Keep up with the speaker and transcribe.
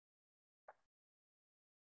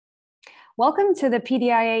Welcome to the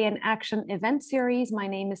PDIA in Action event series. My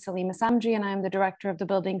name is Salimah Samji, and I am the Director of the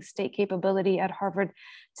Building State Capability at Harvard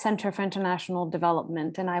Center for International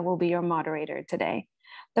Development, and I will be your moderator today.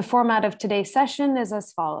 The format of today's session is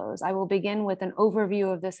as follows. I will begin with an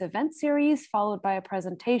overview of this event series, followed by a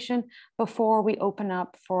presentation before we open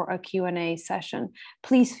up for a Q&A session.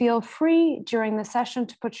 Please feel free during the session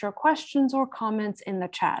to put your questions or comments in the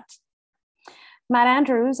chat. Matt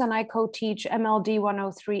Andrews and I co-teach MLD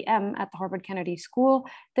 103M at the Harvard Kennedy School.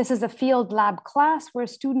 This is a field lab class where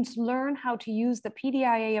students learn how to use the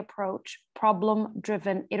PDIA approach,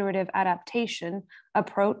 problem-driven iterative adaptation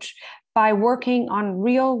approach, by working on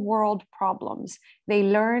real-world problems. They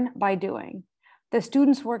learn by doing. The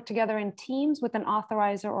students work together in teams with an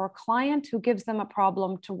authorizer or client who gives them a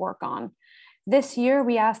problem to work on. This year,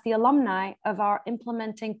 we asked the alumni of our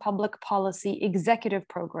Implementing Public Policy Executive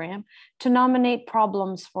Program to nominate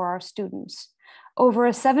problems for our students. Over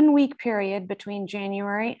a 7-week period between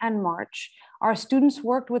January and March, our students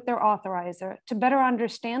worked with their authorizer to better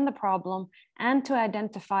understand the problem and to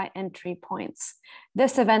identify entry points.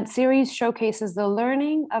 This event series showcases the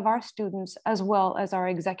learning of our students as well as our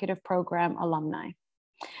executive program alumni.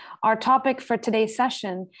 Our topic for today's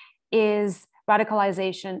session is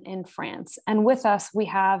Radicalization in France. And with us, we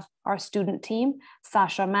have our student team,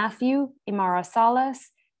 Sasha Mathew, Imara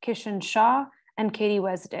Salas, Kishan Shah, and Katie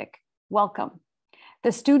Wesdyk. Welcome.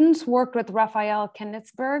 The students worked with Raphael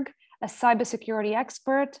Kenigsberg, a cybersecurity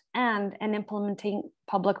expert and an Implementing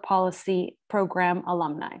Public Policy Program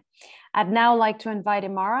alumni. I'd now like to invite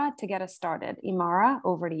Imara to get us started. Imara,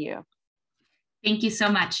 over to you. Thank you so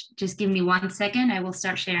much. Just give me 1 second. I will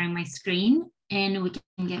start sharing my screen and we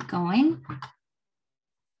can get going.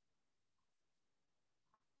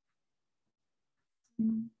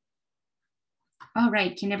 All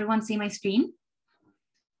right, can everyone see my screen?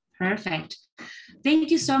 Perfect. Thank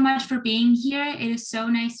you so much for being here. It is so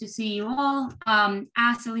nice to see you all.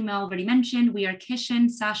 As Salimah already mentioned, we are Kishan,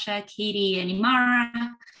 Sasha, Katie, and Imara,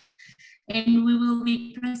 and we will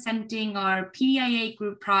be presenting our PDIA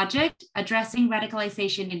group project addressing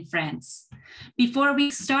radicalization in France. Before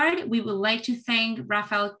we start, we would like to thank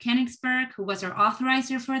Raphael Kenigsberg, who was our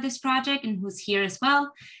authorizer for this project and who's here as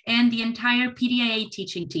well, and the entire PDIA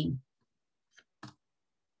teaching team.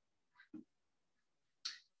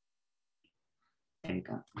 There you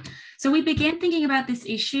go. So we began thinking about this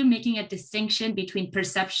issue, making a distinction between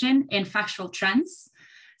perception and factual trends.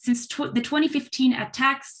 Since the 2015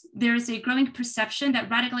 attacks, there is a growing perception that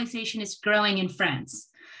radicalization is growing in France.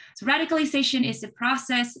 So radicalization is a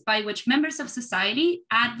process by which members of society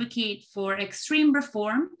advocate for extreme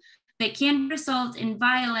reform that can result in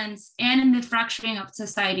violence and in the fracturing of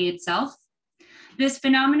society itself. This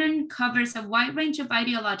phenomenon covers a wide range of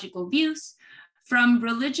ideological views, from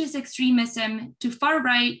religious extremism to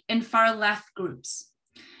far-right and far-left groups.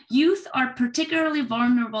 Youth are particularly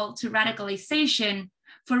vulnerable to radicalization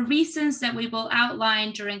for reasons that we will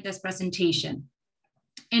outline during this presentation.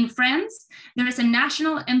 In France, there is a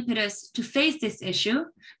national impetus to face this issue,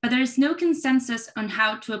 but there is no consensus on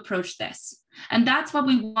how to approach this. And that's what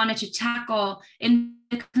we wanted to tackle in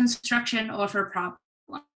the construction of our problem.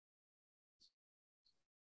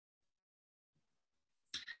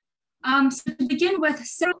 So to begin with,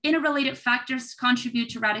 several interrelated factors contribute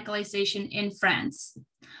to radicalization in France.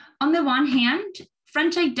 On the one hand,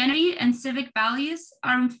 French identity and civic values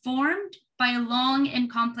are informed by a long and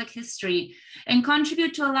complex history and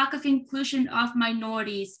contribute to a lack of inclusion of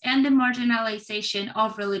minorities and the marginalization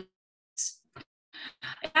of religions.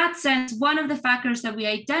 In that sense, one of the factors that we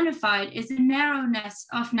identified is the narrowness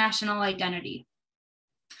of national identity.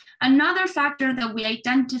 Another factor that we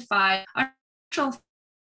identified are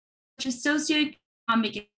such as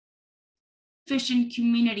socioeconomic, efficient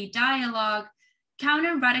community dialogue,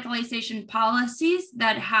 counter-radicalization policies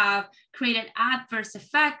that have created adverse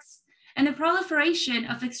effects, and the proliferation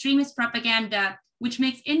of extremist propaganda, which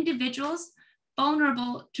makes individuals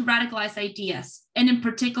vulnerable to radicalized ideas, and in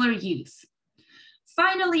particular youth.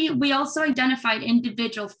 Finally, we also identified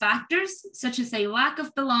individual factors, such as a lack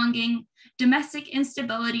of belonging, domestic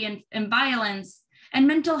instability and violence, and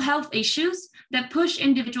mental health issues that push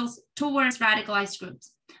individuals towards radicalized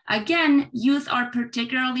groups. Again, youth are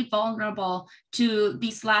particularly vulnerable to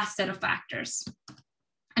these last set of factors.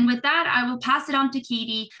 And with that, I will pass it on to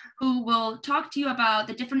Katie, who will talk to you about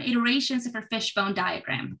the different iterations of our fishbone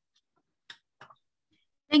diagram.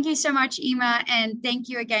 Thank you so much, Ima, and thank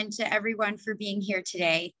you again to everyone for being here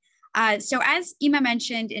today. So as Ima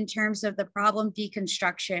mentioned, in terms of the problem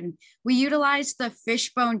deconstruction, we utilized the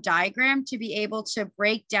fishbone diagram to be able to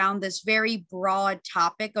break down this very broad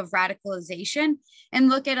topic of radicalization and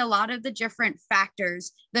look at a lot of the different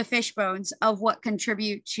factors, the fishbones of what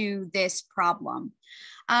contribute to this problem.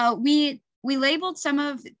 We labeled some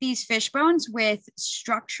of these fishbones with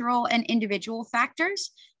structural and individual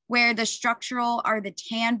factors, where the structural are the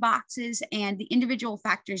tan boxes and the individual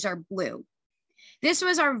factors are blue. This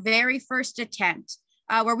was our very first attempt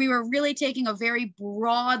where we were really taking a very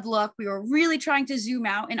broad look. We were really trying to zoom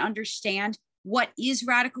out and understand what is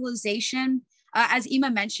radicalization. As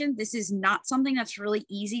Ima mentioned, this is not something that's really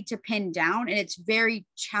easy to pin down, and it's very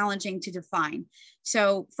challenging to define.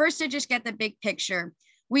 So first, to just get the big picture,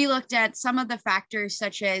 we looked at some of the factors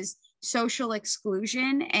such as social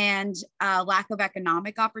exclusion and lack of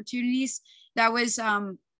economic opportunities. That was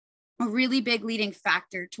a really big leading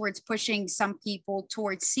factor towards pushing some people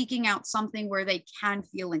towards seeking out something where they can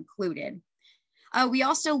feel included. We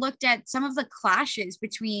also looked at some of the clashes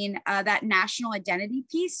between that national identity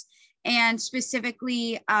piece and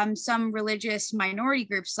specifically some religious minority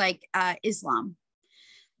groups like Islam.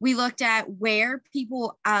 We looked at where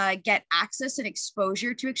people get access and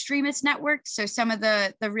exposure to extremist networks. So some of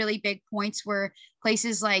the really big points were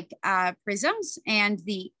places like prisons and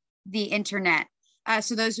the internet.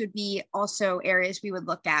 So those would be also areas we would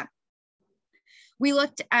look at. We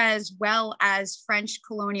looked as well as French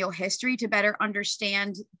colonial history to better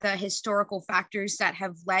understand the historical factors that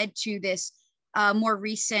have led to this more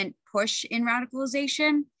recent push in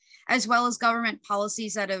radicalization, as well as government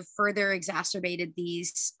policies that have further exacerbated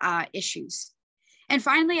these issues. And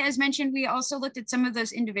finally, as mentioned, we also looked at some of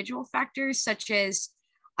those individual factors, such as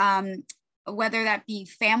whether that be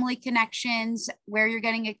family connections, where you're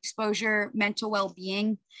getting exposure, mental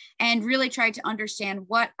well-being, and really tried to understand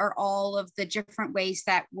what are all of the different ways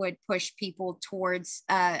that would push people towards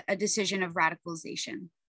a decision of radicalization.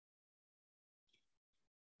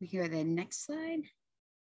 We can go to the next slide.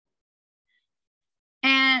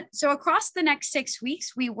 And so across the next 6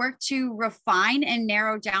 weeks, we worked to refine and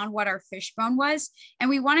narrow down what our fishbone was. And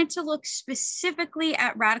we wanted to look specifically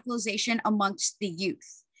at radicalization amongst the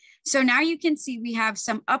youth. So now you can see we have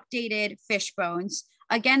some updated fishbones.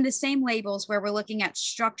 Again, the same labels where we're looking at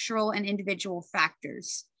structural and individual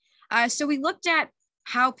factors. So we looked at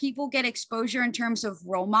how people get exposure in terms of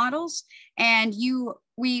role models. And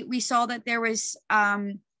we saw that there was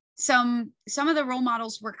some of the role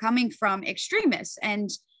models were coming from extremists,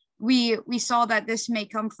 and we saw that this may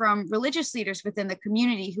come from religious leaders within the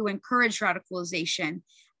community who encourage radicalization.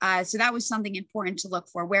 So that was something important to look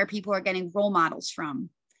for, where people are getting role models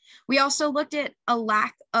from. We also looked at a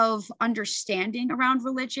lack of understanding around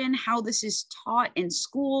religion, how this is taught in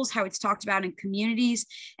schools, how it's talked about in communities,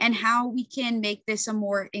 and how we can make this a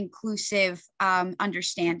more inclusive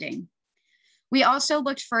understanding. We also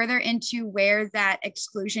looked further into where that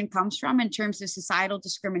exclusion comes from in terms of societal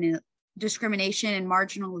discrimination and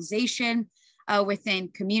marginalization within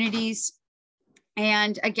communities.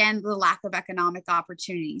 And again, the lack of economic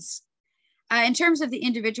opportunities. In terms of the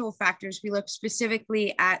individual factors, we looked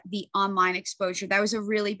specifically at the online exposure. That was a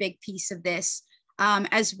really big piece of this,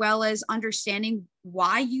 as well as understanding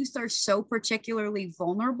why youth are so particularly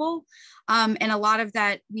vulnerable. And a lot of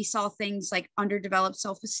that, we saw things like underdeveloped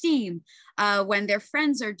self-esteem, when their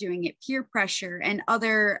friends are doing it, peer pressure, and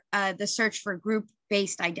other, the search for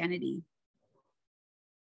group-based identity.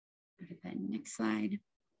 Look at that next slide.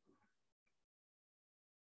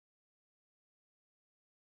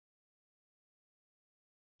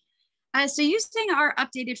 So using our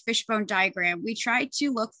updated fishbone diagram, we tried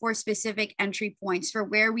to look for specific entry points for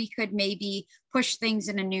where we could maybe push things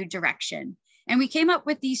in a new direction. And we came up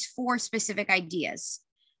with these 4 specific ideas.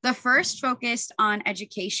 The first focused on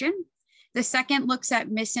education. The second looks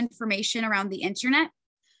at misinformation around the internet.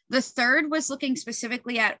 The third was looking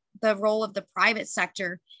specifically at the role of the private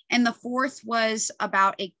sector. And the fourth was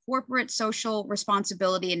about a corporate social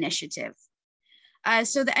responsibility initiative.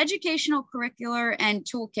 So the educational curricular and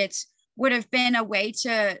toolkits would have been a way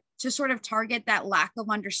to sort of target that lack of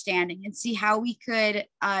understanding and see how we could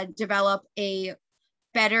develop a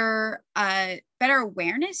better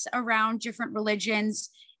awareness around different religions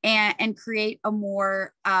and create a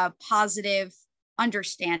more positive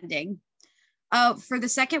understanding. For the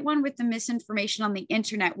second one, with the misinformation on the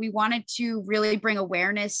internet, we wanted to really bring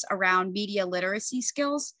awareness around media literacy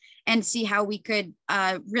skills and see how we could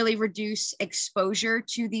really reduce exposure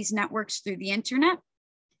to these networks through the internet.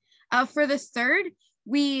 For the third,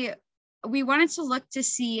 we wanted to look to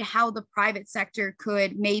see how the private sector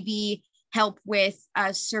could maybe help with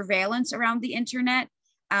surveillance around the internet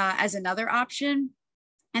as another option.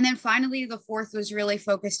 And then finally, the fourth was really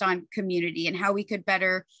focused on community and how we could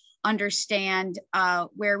better understand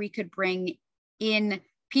where we could bring in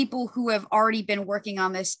people who have already been working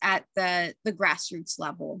on this at the grassroots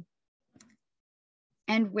level.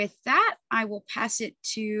 And with that, I will pass it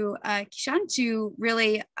to Kishan to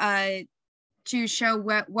really to show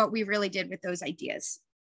what we really did with those ideas.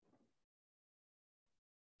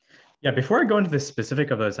 Yeah, before I go into the specific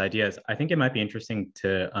of those ideas, I think it might be interesting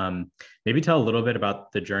to maybe tell a little bit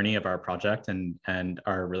about the journey of our project and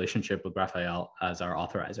our relationship with Raphael as our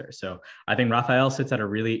authorizer. So I think Raphael sits at a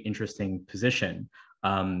really interesting position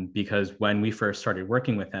because when we first started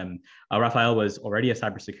working with him, Raphael was already a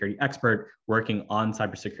cybersecurity expert working on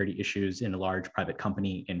cybersecurity issues in a large private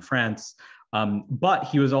company in France. But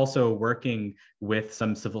he was also working with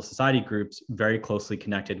some civil society groups very closely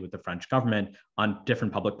connected with the French government on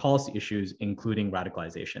different public policy issues, including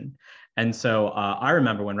radicalization. And so I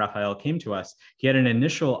remember when Raphael came to us, he had an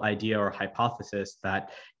initial idea or hypothesis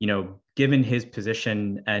that, given his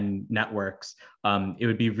position and networks, it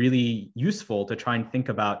would be really useful to try and think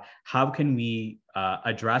about how can we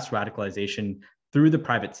address radicalization through the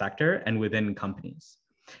private sector and within companies.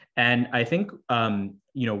 And I think,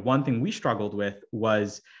 one thing we struggled with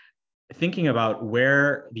was thinking about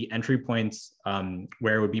where the entry points,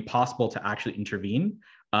 where it would be possible to actually intervene,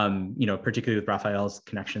 particularly with Raphael's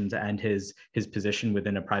connections and his position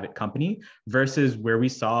within a private company, versus where we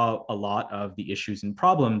saw a lot of the issues and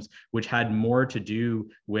problems, which had more to do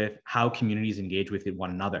with how communities engage with one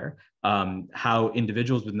another, how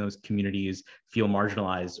individuals within those communities feel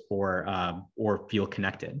marginalized or feel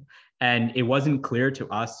connected. And it wasn't clear to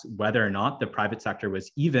us whether or not the private sector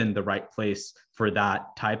was even the right place for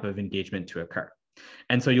that type of engagement to occur.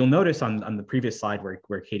 And so you'll notice on the previous slide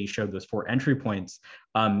where Katie showed those 4 entry points,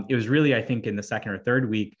 it was really, I think, in the second or third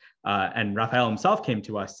week, and Raphael himself came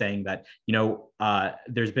to us saying that,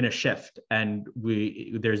 there's been a shift and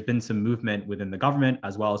there's been some movement within the government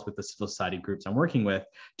as well as with the civil society groups I'm working with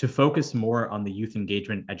to focus more on the youth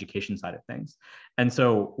engagement education side of things. And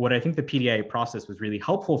so what I think the PDIA process was really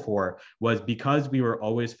helpful for was because we were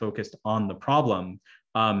always focused on the problem,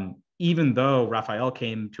 even though Raphael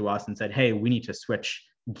came to us and said, hey, we need to switch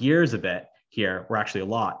gears a bit here, or actually a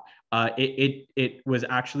lot, it was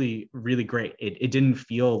actually really great. It didn't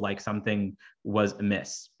feel like something was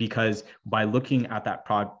amiss, because by looking at that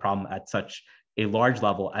problem at such a large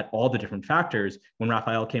level, at all the different factors, when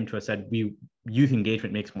Raphael came to us and said, youth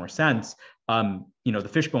engagement makes more sense, the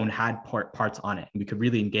fishbone had parts on it, and we could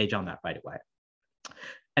really engage on that right away.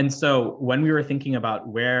 And so when we were thinking about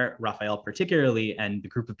where Raphael particularly and the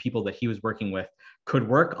group of people that he was working with could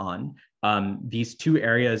work on, these 2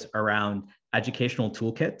 areas around educational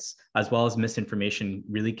toolkits as well as misinformation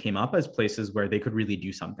really came up as places where they could really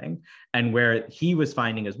do something, and where he was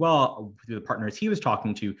finding as well, through the partners he was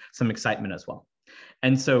talking to, some excitement as well.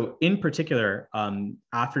 And so in particular,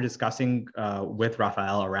 after discussing with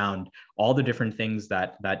Raphael around all the different things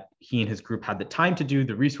that he and his group had the time to do,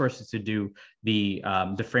 the resources to do, the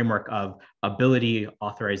framework of ability,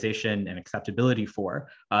 authorization, and acceptability for,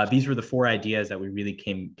 these were the 4 ideas that we really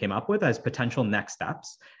came up with as potential next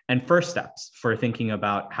steps and first steps for thinking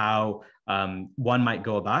about how one might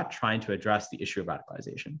go about trying to address the issue of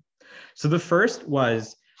radicalization. So the first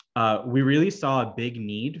was, we really saw a big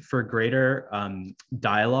need for greater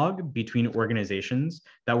dialogue between organizations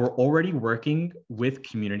that were already working with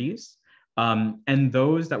communities and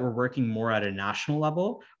those that were working more at a national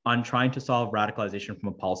level on trying to solve radicalization from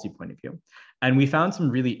a policy point of view. And we found some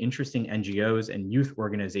really interesting NGOs and youth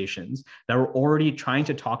organizations that were already trying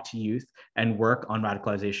to talk to youth and work on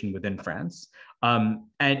radicalization within France.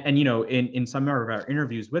 In some of our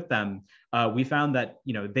interviews with them, we found that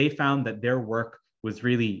they found that their work was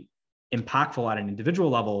really impactful at an individual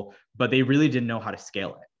level, but they really didn't know how to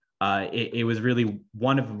scale it. It was really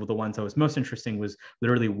one of the ones that was most interesting was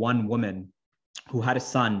literally one woman who had a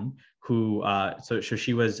son who, so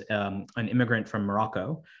she was an immigrant from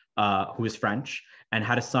Morocco who was French and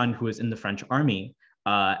had a son who was in the French army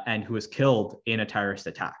and who was killed in a terrorist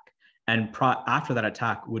attack. And after that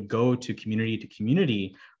attack would go to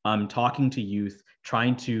community, talking to youth,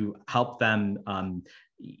 trying to help them,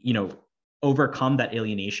 overcome that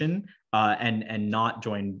alienation and not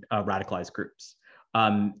join radicalized groups.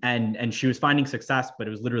 And she was finding success, but it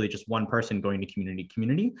was literally just one person going to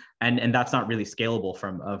community. And that's not really scalable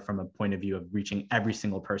from a point of view of reaching every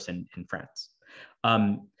single person in France.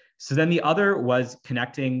 So then the other was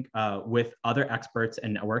connecting with other experts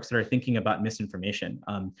and networks that are thinking about misinformation.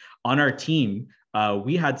 On our team,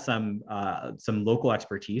 we had some local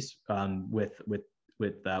expertise with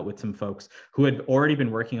some folks who had already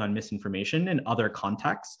been working on misinformation in other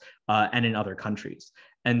contexts and in other countries.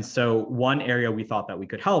 And so one area we thought that we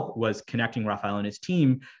could help was connecting Raphael and his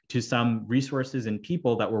team to some resources and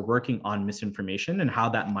people that were working on misinformation and how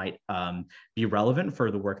that might be relevant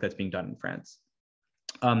for the work that's being done in France.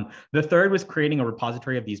 The third was creating a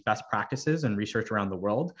repository of these best practices and research around the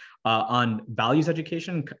world on values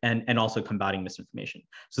education and also combating misinformation.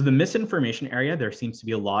 So the misinformation area, there seems to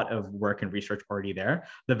be a lot of work and research already there.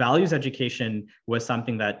 The values education was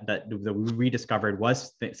something that we rediscovered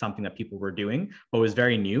was something that people were doing, but was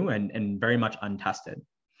very new and very much untested.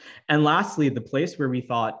 And lastly, the place where we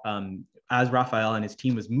thought, as Raphael and his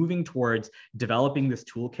team was moving towards developing this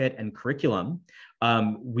toolkit and curriculum,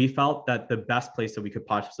 we felt that the best place that we could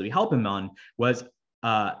possibly help him on was,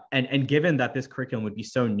 and given that this curriculum would be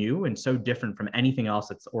so new and so different from anything else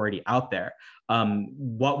that's already out there,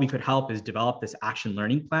 what we could help is develop this action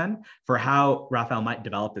learning plan for how Raphael might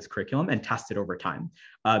develop this curriculum and test it over time.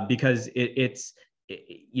 Because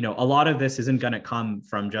a lot of this isn't going to come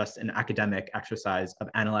from just an academic exercise of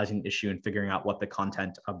analyzing the issue and figuring out what the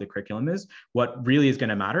content of the curriculum is. What really is going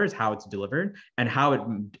to matter is how it's delivered and how it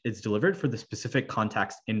is delivered for the specific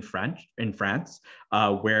context in France,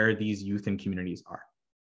 where these youth and communities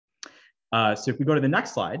are. So if we go to the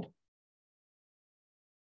next slide,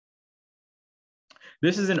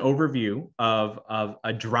 this is an overview of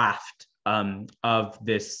a draft of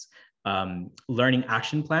this learning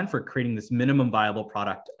action plan for creating this minimum viable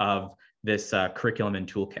product of this curriculum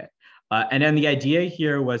and toolkit. And then the idea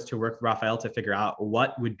here was to work with Raphael to figure out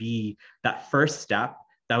what would be that first step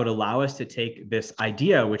that would allow us to take this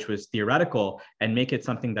idea, which was theoretical, and make it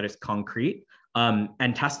something that is concrete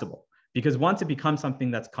and testable. Because once it becomes something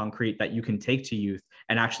that's concrete that you can take to youth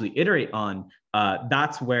and actually iterate on,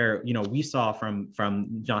 that's where we saw from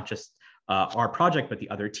not just our project, but the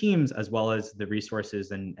other teams, as well as the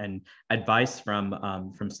resources and advice from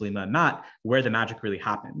Salimah and Matt, where the magic really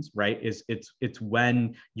happens, right? It's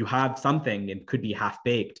when you have something, it could be half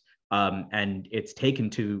baked, and it's taken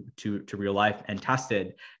to real life and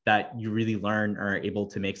tested, that you really learn or are able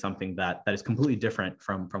to make something that is completely different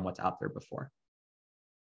from what's out there before.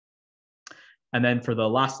 And then for the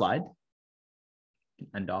last slide,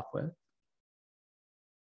 end off with.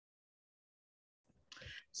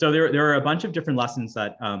 So there are a bunch of different lessons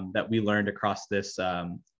that we learned across this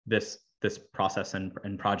process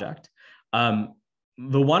and project. The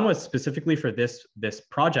one was specifically for this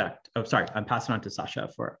project. Oh, sorry, I'm passing on to Sasha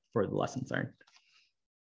for the lessons learned.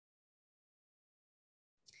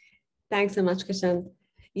 Thanks so much, Kishan.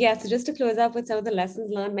 Yeah, so just to close up with some of the lessons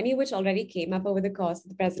learned, many of which already came up over the course of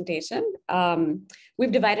the presentation.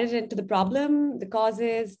 We've divided it into the problem, the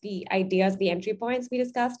causes, the ideas, the entry points we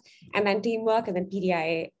discussed, and then teamwork, and then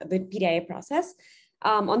PDIA, the PDIA process.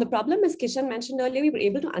 On the problem, as Kishan mentioned earlier, we were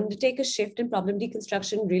able to undertake a shift in problem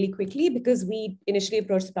deconstruction really quickly because we initially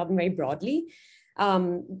approached the problem very broadly.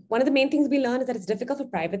 One of the main things we learned is that it's difficult for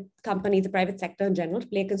private companies, the private sector in general, to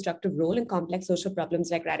play a constructive role in complex social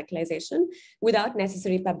problems like radicalization without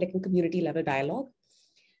necessary public and community level dialogue.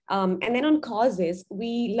 And then on causes,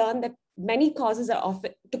 we learned that many causes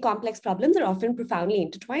to complex problems are often profoundly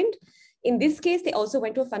intertwined. In this case, they also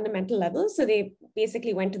went to a fundamental level. So they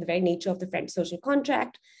basically went to the very nature of the French social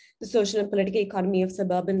contract, the social and political economy of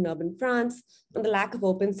suburban and urban France, and the lack of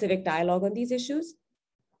open civic dialogue on these issues.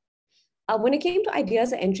 When it came to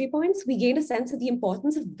ideas or entry points, we gained a sense of the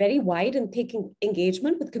importance of very wide and thick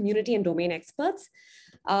engagement with community and domain experts.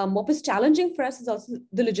 What was challenging for us is also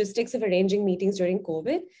the logistics of arranging meetings during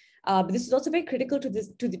COVID. But this is also very critical to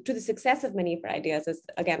the success of many of our ideas, as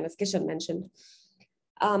Kishan mentioned.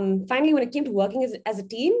 Finally, when it came to working as a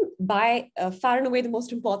team, by far and away the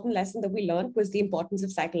most important lesson that we learned was the importance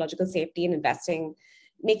of psychological safety and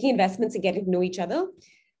making investments and getting to know each other.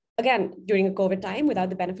 Again, during a COVID time, without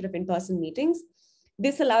the benefit of in-person meetings.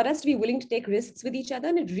 This allowed us to be willing to take risks with each other,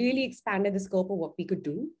 and it really expanded the scope of what we could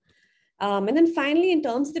do. And then finally, in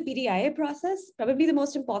terms of the PDIA process, probably the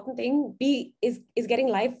most important thing is getting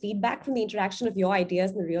live feedback from the interaction of your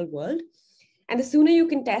ideas in the real world. And the sooner you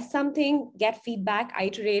can test something, get feedback,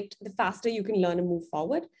 iterate, the faster you can learn and move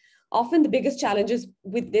forward. Often the biggest challenges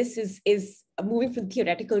with this is moving from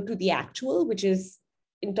theoretical to the actual, which is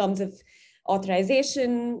in terms of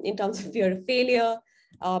authorization, in terms of fear of failure,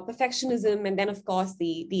 perfectionism, and then of course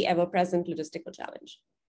the ever-present logistical challenge.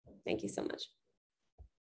 Thank you so much.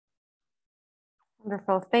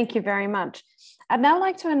 Wonderful, thank you very much. I'd now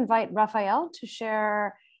like to invite Raphael to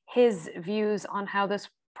share his views on how this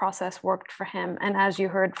process worked for him. And as you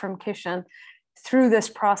heard from Kishan, through this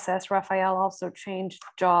process, Raphael also changed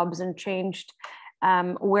jobs and changed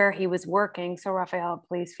where he was working. So Raphael,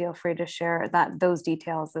 please feel free to share those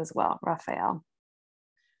details as well. Raphael.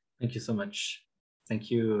 Thank you so much.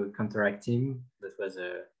 Thank you, Counteract team. That was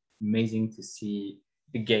amazing to see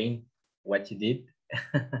again what you did.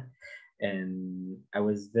 And I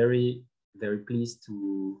was very, very pleased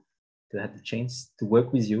to have the chance to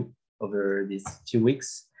work with you over these few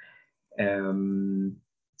weeks.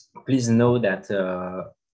 Please know that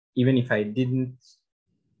even if I didn't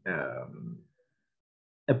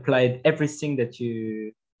apply everything that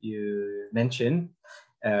you mentioned,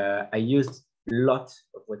 I used a lot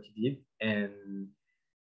of what you did, and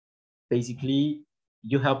basically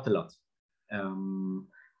you helped a lot.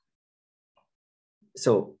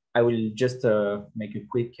 So I will just make a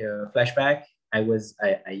quick flashback. I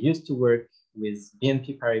used to work with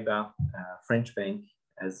BNP Paribas, French bank,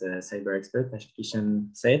 as a cyber expert, as Kishan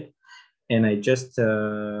said, and I just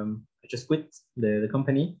quit the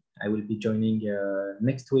company. I will be joining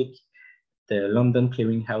next week the London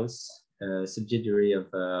Clearing House, subsidiary of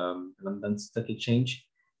London Stock Exchange,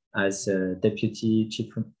 as Deputy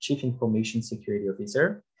Chief Information Security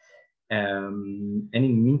Officer. And in the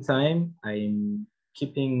meantime, I'm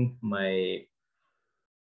keeping my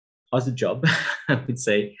other job, I would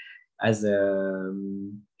say, as a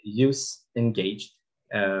youth engaged,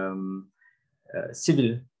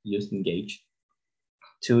 civil youth engaged,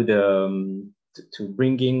 to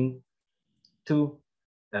bringing to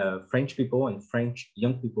French people and French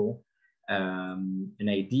young people an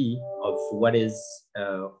idea of what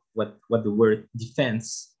the word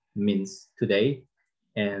defense means today,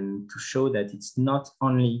 and to show that it's not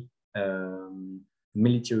only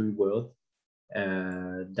military world,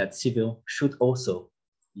 that civil should also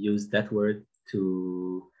use that word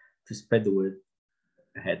to spread the word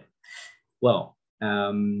ahead. Well,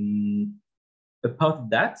 apart of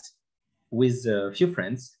that, with a few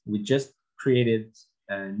friends, we just created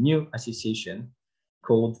a new association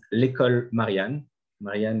called L'École Marianne.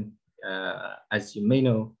 Marianne, as you may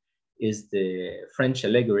know, is the French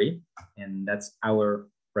allegory, and that's our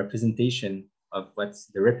representation of what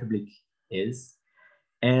the Republic is.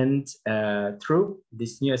 And through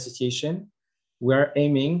this new association, we're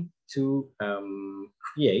aiming to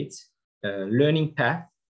create a learning path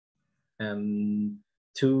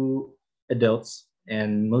to adults,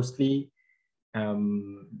 and mostly, I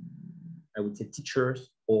would say, teachers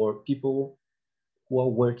or people who are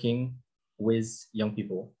working with young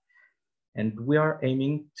people. And we are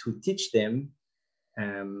aiming to teach them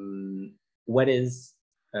what is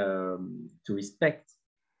to respect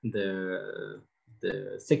the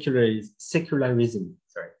secularism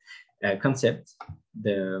concept,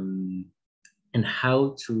 and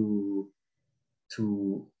how to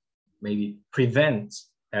maybe prevent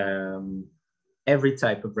every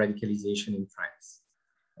type of radicalization in France.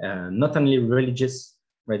 Not only religious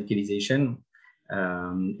radicalization.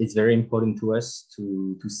 It's very important to us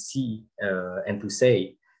to see and to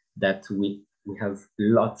say that we have a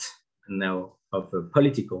lot now of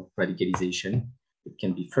political radicalization. It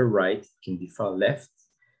can be far right, it can be far left,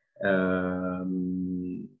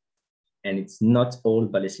 and it's not all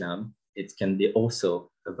about Islam. It can be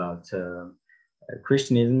also about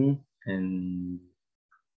Christianism and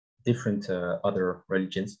different other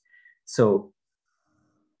religions. So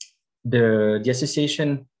the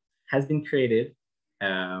association has been created.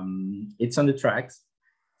 It's on the tracks.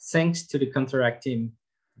 Thanks to the Counteract team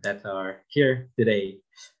that are here today.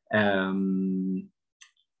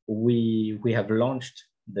 We have launched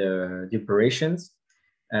the operations.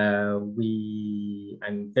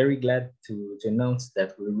 I'm very glad to announce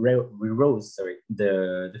that we rose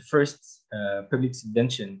the first public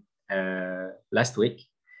subvention last week.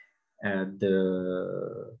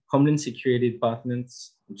 The Homeland Security Department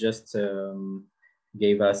just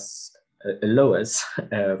gave us allow us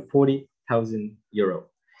 40,000 euro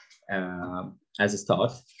as a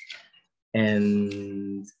start,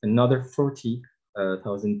 and another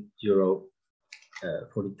 40,000 euro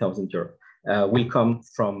will come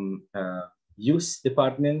from youth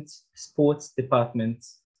department, sports department,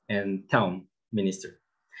 and town minister.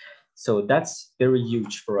 So that's very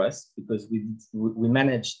huge for us, because we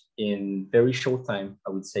managed in very short time,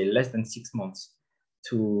 I would say less than 6 months,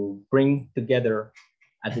 to bring together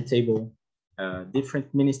at the table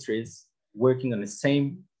different ministries working on the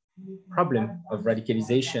same problem of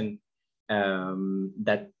radicalization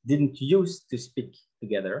that didn't used to speak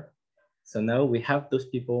together. So now we have those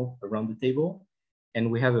people around the table,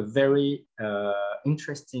 and we have a very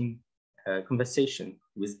interesting conversation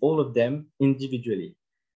with all of them individually.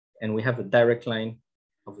 And we have a direct line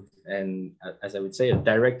and as I would say, a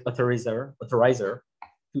direct authorizer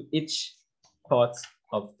to each part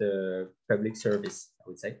of the public service, I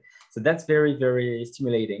would say. So that's very, very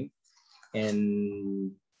stimulating.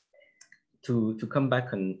 And to come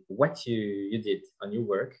back on what you did on your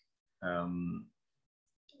work.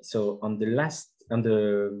 So on the last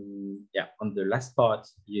part,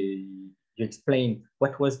 you explained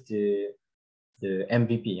what was the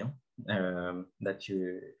MVP that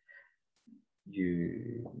you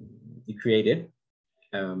created.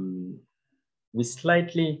 We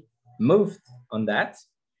slightly moved on that.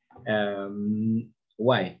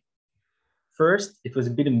 Why? First, it was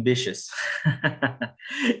a bit ambitious.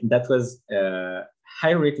 That was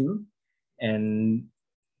high written, and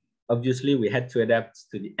obviously we had to adapt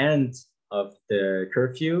to the end of the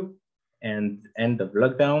curfew and end of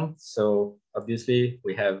lockdown. So obviously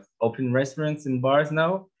we have open restaurants and bars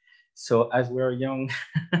now. So as we're young,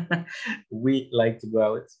 we like to go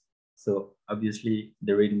out. So obviously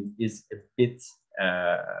the reading is a bit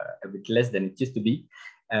less than it used to be.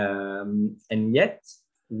 And yet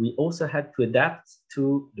we also had to adapt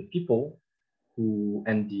to the people who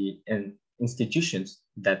and institutions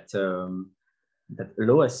that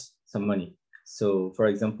allow us some money. So for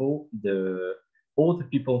example, all the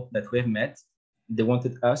people that we have met, they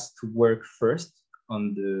wanted us to work first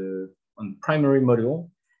on the primary module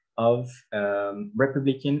of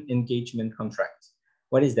Republican engagement contract.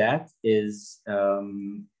 What is that? Is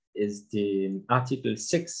the Article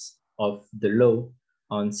 6 of the law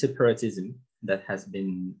on separatism that has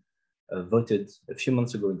been voted a few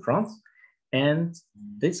months ago in France. And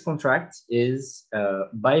this contract is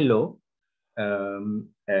by law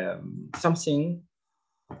something,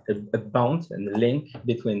 a bond and a link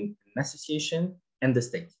between an association and the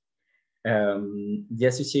state. The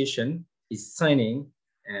association is signing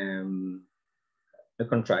a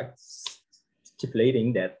contract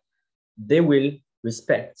stipulating that they will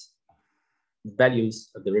respect the values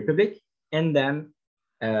of the Republic, and then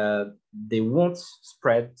they won't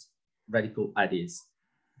spread radical ideas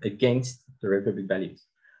against the Republic values.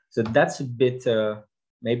 So that's a bit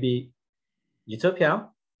maybe utopia,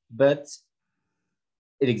 but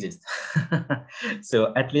it exists.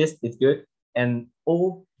 So at least it's good. And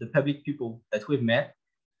all the public people that we've met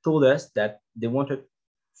told us that they wanted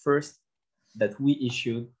first that we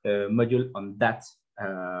issued a module on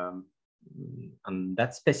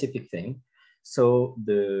that specific thing. So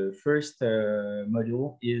the first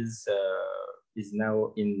module is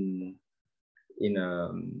now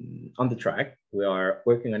on the track. We are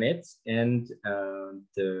working on it, and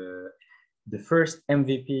the first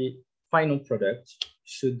MVP final product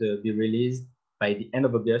should be released by the end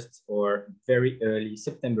of August or very early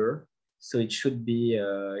September. So it should be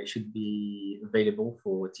available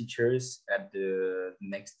for teachers at the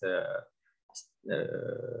next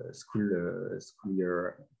school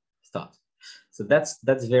year start. So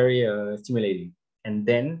that's very stimulating. And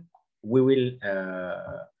then we will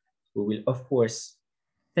of course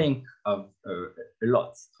think of a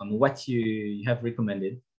lot on what you have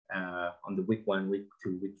recommended on the week 1, week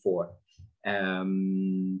 2, week 4,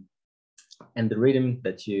 and the rhythm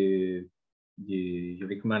that you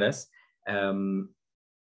recommend us on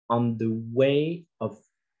the way of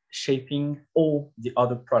shaping all the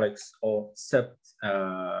other products or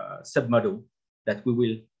submodel that we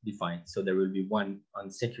will define. So there will be one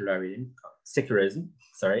on secularism,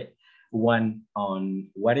 one on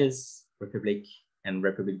what is Republic and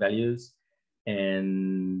Republic values,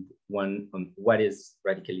 and one on what is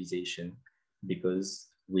radicalization, because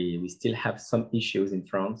we still have some issues in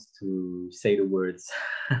France to say the words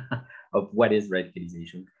of what is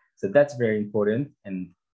radicalization. So that's very important,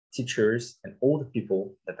 and teachers and all the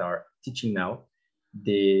people that are teaching now,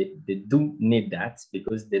 they do need that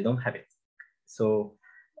because they don't have it. So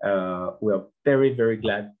we are very, very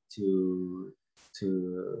glad to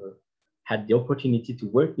have the opportunity to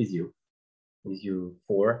work with you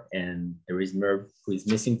 4, and there is Merv who is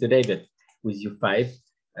missing today, but with you 5.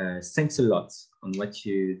 Thanks a lot on what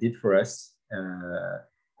you did for us.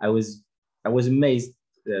 I was amazed,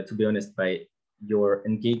 to be honest, by your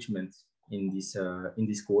engagement in this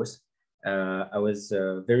course. I was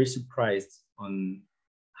very surprised on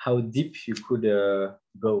how deep you could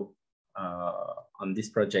go on this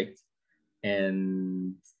project,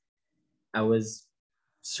 and I was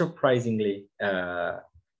surprisingly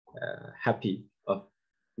happy of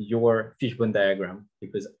your fishbone diagram,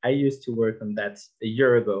 because I used to work on that a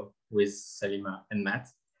year ago with Salimah and Matt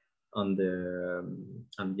on the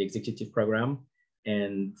executive program,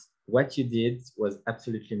 and what you did was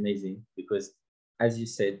absolutely amazing, because as you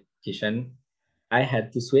said, Kishan, I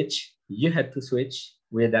had to switch, you had to switch,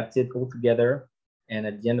 we adapted all together, and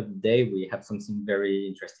at the end of the day we have something very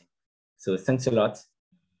interesting. So thanks a lot,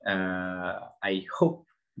 I hope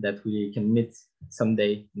that we can meet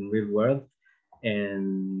someday in real world,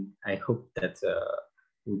 and I hope that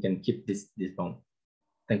we can keep this bond.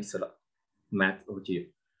 Thanks a lot. Matt, over to you.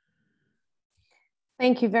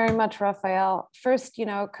 Thank you very much, Raphael. First,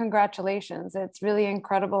 congratulations. It's really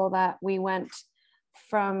incredible that we went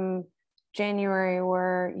from January,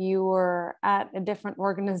 where you were at a different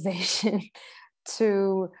organization,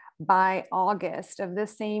 to by August of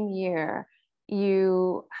this same year,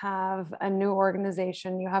 you have a new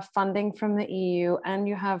organization, you have funding from the EU, and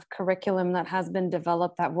you have curriculum that has been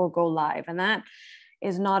developed that will go live. And that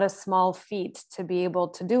is not a small feat to be able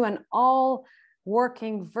to do, and all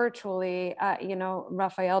working virtually.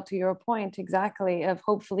 Raphael, to your point exactly, of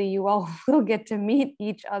hopefully you all will get to meet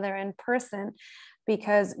each other in person,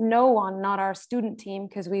 because no one, not our student team,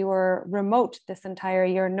 because we were remote this entire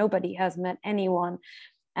year, nobody has met anyone.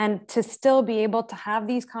 And to still be able to have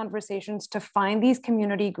these conversations, to find these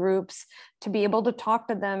community groups, to be able to talk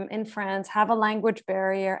to them in France, have a language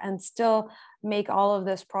barrier, and still make all of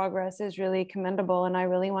this progress is really commendable. And I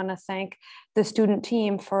really want to thank the student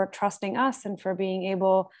team for trusting us and for being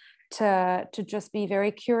able to just be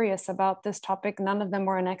very curious about this topic. None of them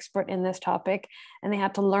were an expert in this topic, and they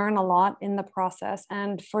had to learn a lot in the process.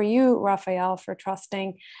 And for you, Raphael, for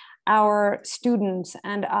trusting our students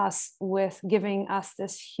and us with giving us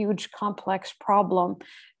this huge complex problem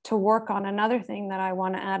to work on. Another thing that I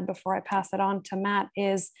want to add before I pass it on to Matt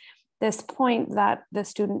is this point that the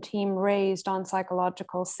student team raised on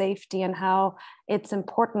psychological safety and how it's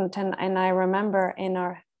important. And I remember in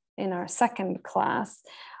our second class,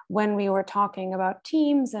 when we were talking about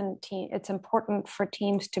teams and it's important for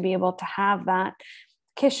teams to be able to have that,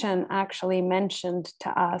 Kishan actually mentioned to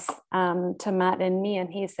us, to Matt and me,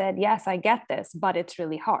 and he said, yes, I get this, but it's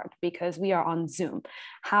really hard because we are on Zoom.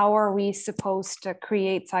 How are we supposed to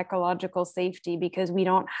create psychological safety because we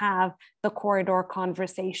don't have the corridor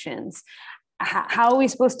conversations? How are we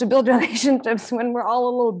supposed to build relationships when we're all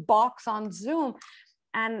a little box on Zoom?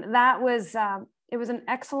 And that was, it was an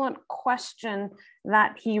excellent question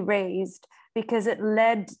that he raised, because it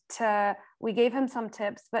led to, we gave him some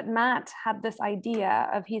tips, but Matt had this idea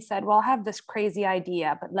of, he said, well, I have this crazy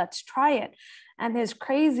idea, but let's try it. And his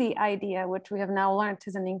crazy idea, which we have now learned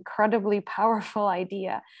is an incredibly powerful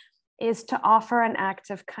idea, is to offer an act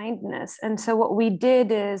of kindness. And so what we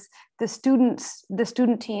did is the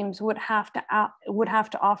student teams would have to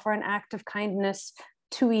offer an act of kindness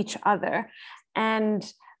to each other,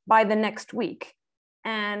 and by the next week.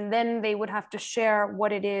 And then they would have to share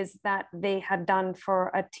what it is that they had done for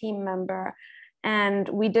a team member. And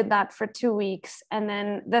we did that for 2 weeks. And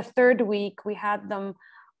then the third week, we had them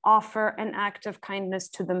offer an act of kindness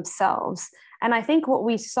to themselves. And I think what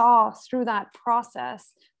we saw through that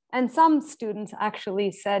process, and some students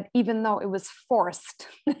actually said, even though it was forced,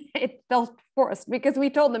 it felt forced, because we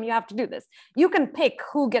told them, you have to do this. You can pick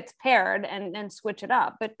who gets paired and switch it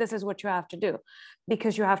up, but this is what you have to do,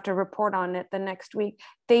 because you have to report on it the next week.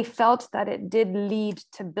 They felt that it did lead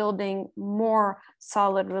to building more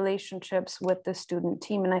solid relationships with the student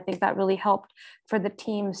team. And I think that really helped for the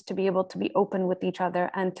teams to be able to be open with each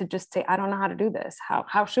other and to just say, I don't know how to do this.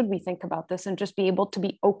 How should we think about this? And just be able to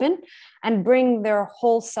be open and bring their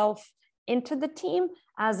whole self into the team,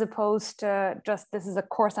 as opposed to just, this is a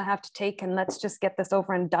course I have to take and let's just get this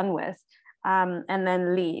over and done with. And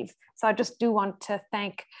then leave. So I just do want to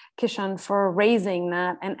thank Kishan for raising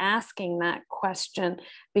that and asking that question,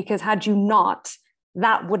 because had you not,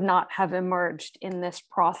 that would not have emerged in this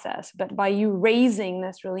process. But by you raising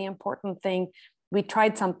this really important thing, we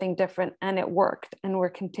tried something different and it worked, and we're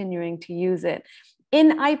continuing to use it.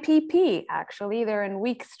 In IPP, actually, they're in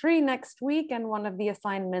week 3 next week, and one of the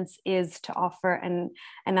assignments is to offer an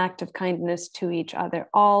act of kindness to each other,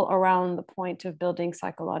 all around the point of building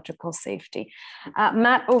psychological safety.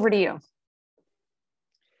 Matt, over to you.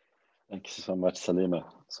 Thank you so much, Salimah.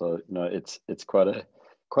 So, it's quite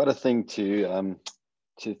a thing to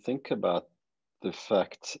think about, the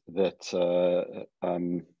fact that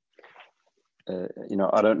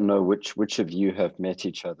I don't know which of you have met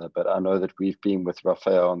each other, but I know that we've been with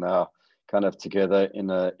Raphael now kind of together in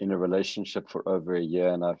a relationship for over a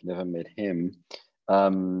year, and I've never met him.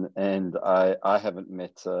 And I haven't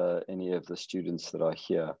met any of the students that are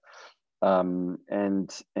here. And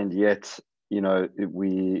yet,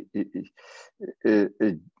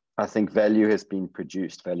 I think value has been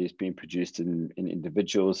produced. Value has been produced in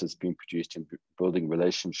individuals. It's been produced in building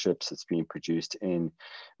relationships. It's been produced in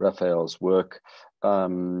Raphael's work.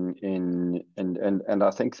 And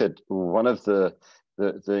I think that one of the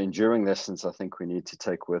enduring lessons I think we need to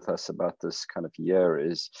take with us about this kind of year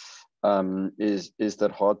is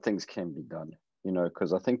that hard things can be done. you know,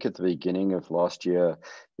 because I think at the beginning of last year,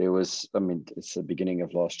 there was, I mean, it's the beginning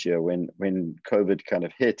of last year when COVID kind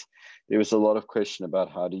of hit, there was a lot of question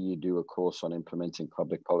about how do you do a course on implementing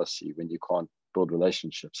public policy when you can't build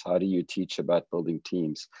relationships? How do you teach about building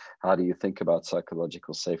teams? How do you think about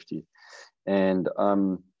psychological safety? And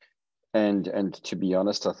to be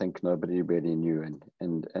honest, I think nobody really knew.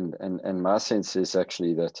 And my sense is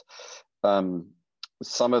actually that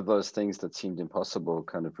some of those things that seemed impossible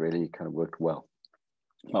kind of really kind of worked well.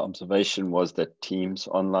 My observation was that teams,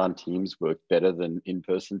 online teams, worked better than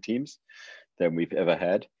in-person teams than we've ever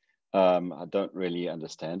had. I don't really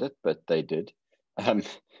understand it, but they did.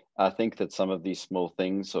 I think that some of these small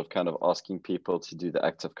things of kind of asking people to do the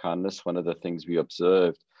act of kindness, one of the things we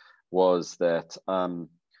observed was that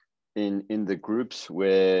in the groups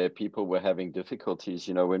where people were having difficulties,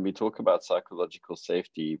 you know, when we talk about psychological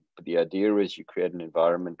safety, the idea is you create an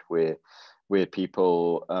environment where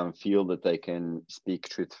people feel that they can speak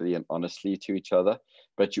truthfully and honestly to each other,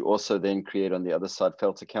 but you also then create on the other side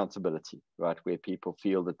felt accountability, right? Where people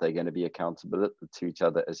feel that they're going to be accountable to each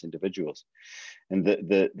other as individuals. And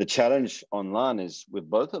the challenge online is with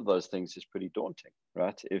both of those things is pretty daunting,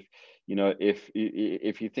 right?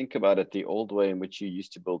 If you think about it, the old way in which you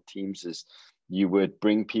used to build teams is you would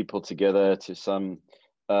bring people together to some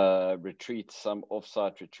retreat, some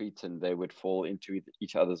offsite retreat, and they would fall into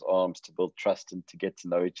each other's arms to build trust and to get to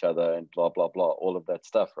know each other and blah, blah, blah, all of that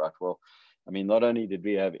stuff, right? Well, I mean, not only did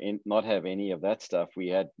we not have any of that stuff, we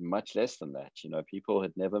had much less than that. You know, people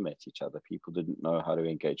had never met each other. People didn't know how to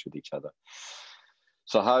engage with each other.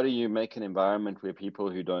 So how do you make an environment where people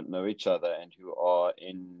who don't know each other and who are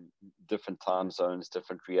in different time zones,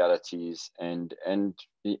 different realities, and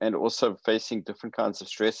also facing different kinds of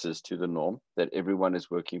stresses to the norm that everyone is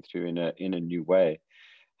working through in a new way?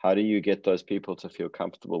 How do you get those people to feel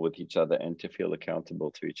comfortable with each other and to feel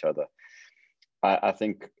accountable to each other? I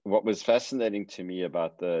think what was fascinating to me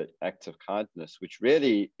about the act of kindness, which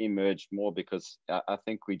really emerged more because I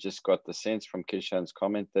think we just got the sense from Kishan's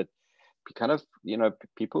comment that kind of, you know,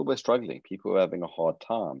 people were struggling, people were having a hard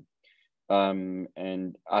time.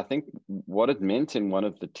 And I think what it meant in one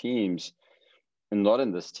of the teams, and not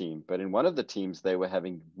in this team, but in one of the teams, they were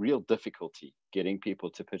having real difficulty getting people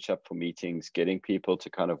to pitch up for meetings, getting people to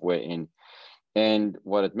kind of weigh in. And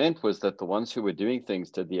what it meant was that the ones who were doing things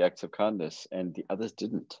did the acts of kindness and the others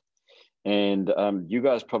didn't. And you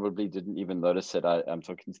guys probably didn't even notice it. I'm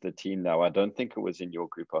talking to the team now. I don't think it was in your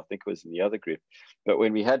group. I think it was in the other group. But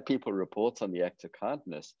when we had people report on the act of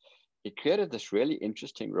kindness, it created this really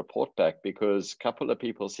interesting report back because a couple of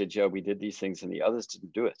people said, yeah, we did these things and the others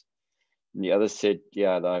didn't do it. And the others said,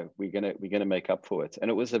 yeah, no, we're gonna make up for it. And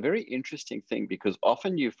it was a very interesting thing because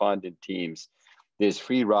often you find in teams, there's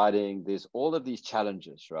free riding, there's all of these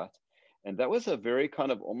challenges, right? And that was a very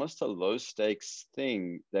kind of almost a low stakes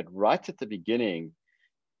thing that right at the beginning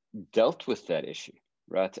dealt with that issue,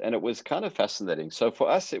 right? And it was kind of fascinating. So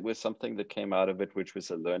for us, it was something that came out of it, which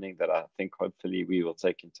was a learning that I think hopefully we will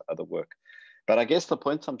take into other work. But I guess the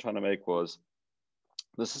point I'm trying to make was,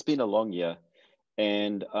 this has been a long year.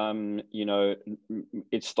 And, you know,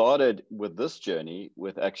 it started with this journey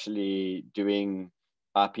with actually doing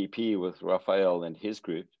RPP with Raphael and his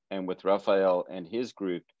group, and with Raphael and his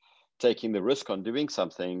group taking the risk on doing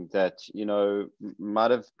something that, you know,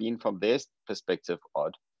 might have been from their perspective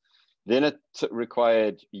odd. Then it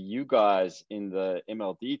required you guys in the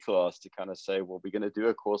MLD class to kind of say, well, we're going to do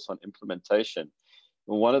a course on implementation.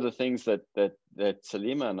 And one of the things that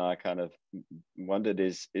Salimah and I kind of wondered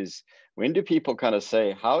is when do people kind of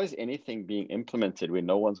say, how is anything being implemented when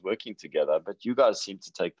no one's working together? But you guys seem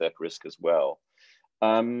to take that risk as well.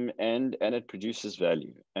 And it produces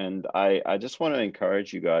value. And I just want to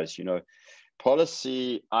encourage you guys, you know,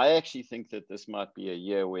 policy, I actually think that this might be a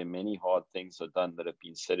year where many hard things are done that have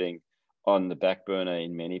been sitting on the back burner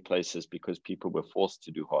in many places because people were forced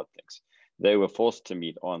to do hard things. They were forced to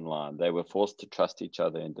meet online. They were forced to trust each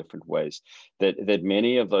other in different ways. That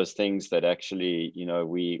many of those things that actually, you know,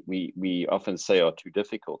 we often say are too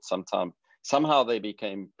difficult, somehow they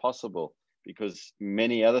became possible because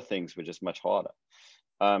many other things were just much harder.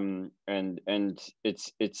 And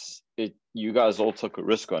you guys all took a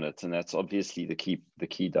risk on it, and that's obviously the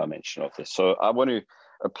key dimension of this. So I want to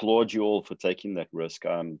applaud you all for taking that risk,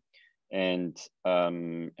 and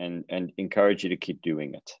encourage you to keep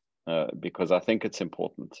doing it, because I think it's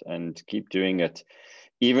important, and keep doing it,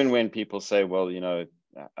 even when people say, well, you know,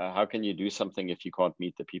 how can you do something if you can't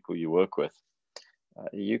meet the people you work with?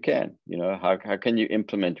 You can, you know, how can you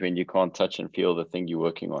implement when you can't touch and feel the thing you're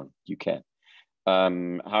working on? You can.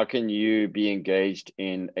 How can you be engaged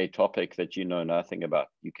in a topic that you know nothing about?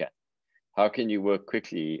 You can. How can you work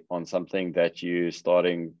quickly on something that you're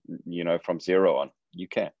starting, you know, from zero on? You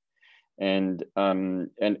can. And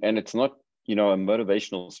it's not, you know, a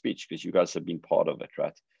motivational speech, because you guys have been part of it,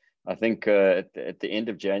 right? I think at the end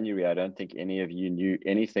of January, I don't think any of you knew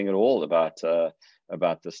anything at all about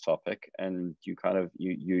this topic, and you kind of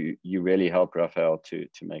you really helped Raphael to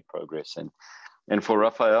make progress. And for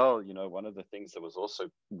Raphael, you know, one of the things that was also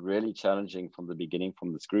really challenging from the beginning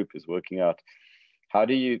from this group is working out how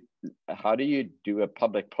do you do a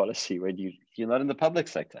public policy when you're not in the public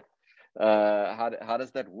sector? How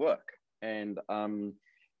does that work? And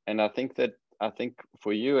I think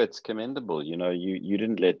for you it's commendable. You know, you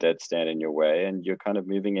didn't let that stand in your way, and you're kind of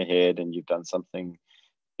moving ahead, and you've done something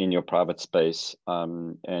in your private space.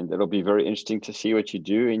 And it'll be very interesting to see what you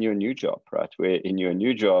do in your new job, right? Where in your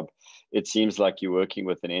new job, it seems like you're working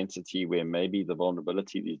with an entity where maybe the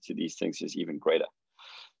vulnerability to these things is even greater.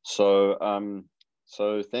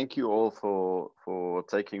 So thank you all for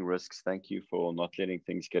taking risks. Thank you for not letting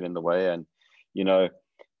things get in the way, and, you know,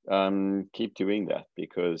 keep doing that,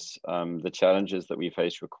 because the challenges that we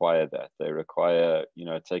face require that. They require, you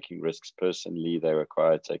know, taking risks personally. They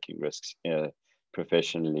require taking risks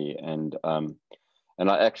professionally. And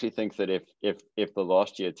I actually think that if the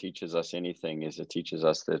last year teaches us anything, is it teaches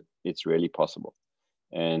us that it's really possible.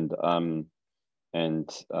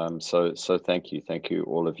 So thank you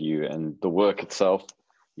all of you. And the work itself,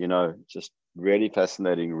 you know, just really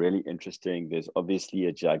fascinating, really interesting. There's obviously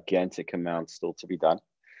a gigantic amount still to be done.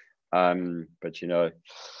 But, you know,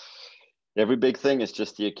 every big thing is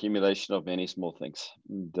just the accumulation of many small things.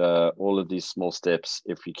 And all of these small steps,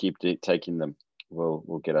 if we keep taking them,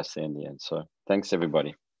 will get us there in the end. So thanks,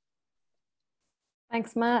 everybody.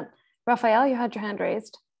 Thanks, Matt. Raphael, you had your hand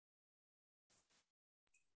raised.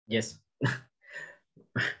 Yes.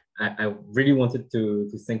 I really wanted to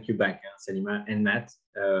thank you back, Salimah and Matt,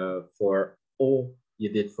 for all you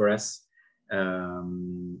did for us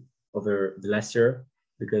over the last year,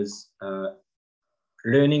 because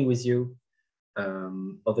learning with you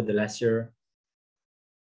over the last year,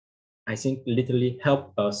 I think literally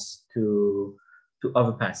helped us to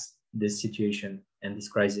overpass this situation and this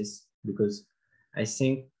crisis, because I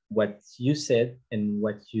think what you said and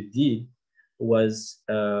what you did was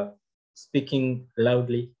speaking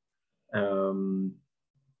loudly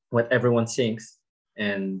what everyone thinks.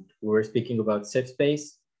 And we're speaking about safe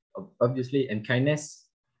space, obviously, and kindness.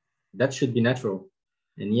 That should be natural,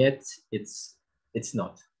 and yet it's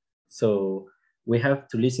not. So we have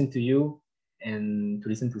to listen to you and to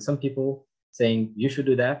listen to some people saying you should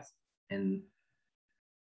do that, and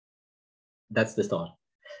that's the start.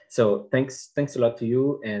 So thanks a lot to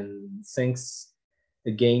you, and thanks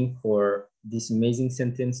again for this amazing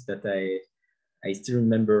sentence that I still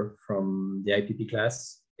remember from the IPP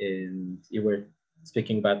class. And you were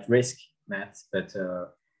speaking about risk, Matt, but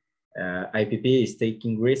IPP is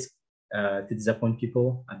taking risk to disappoint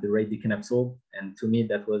people at the rate they can absorb. And to me,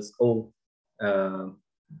 that was all,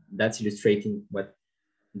 that's illustrating what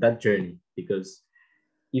that journey, because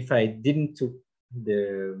if I didn't took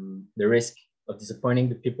the risk of disappointing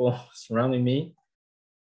the people surrounding me,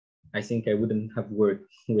 I think I wouldn't have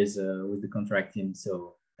worked with the contract team.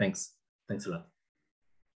 So thanks a lot.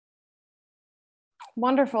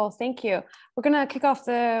 Wonderful, thank you. We're gonna kick off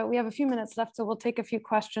we have a few minutes left, so we'll take a few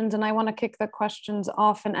questions, and I wanna kick the questions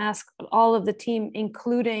off and ask all of the team,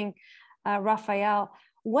 including Raphael,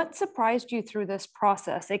 what surprised you through this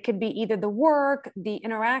process? It could be either the work, the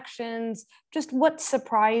interactions, just what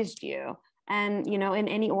surprised you, and, you know, in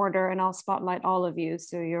any order, and I'll spotlight all of you,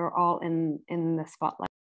 so you're all in the spotlight.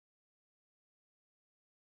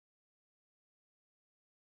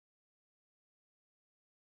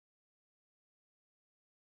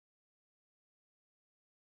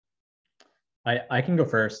 I can go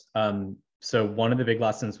first. So one of the big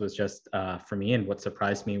lessons was just for me, and what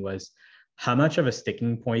surprised me was how much of a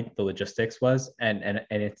sticking point the logistics was. And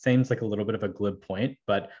it seems like a little bit of a glib point,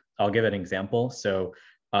 but I'll give an example. So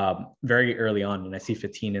very early on, and I see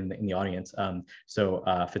Fatine in the audience. So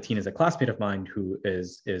Fatine is a classmate of mine who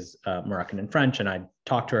is Moroccan and French, and I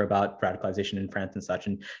talked to her about radicalization in France and such.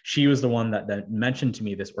 And she was the one that mentioned to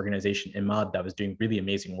me this organization, Imara, that was doing really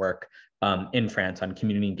amazing work in France on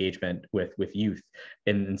community engagement with youth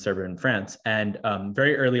in suburban France. And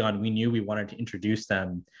very early on, we knew we wanted to introduce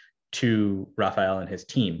them to Raphael and his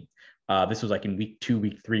team. This was like in week 2,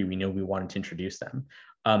 week 3, we knew we wanted to introduce them.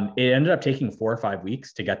 It ended up taking 4 or 5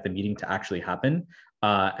 weeks to get the meeting to actually happen.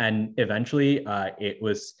 And eventually it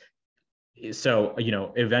was, so, you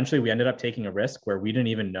know, eventually we ended up taking a risk where we didn't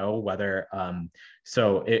even know whether,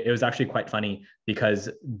 so it was actually quite funny because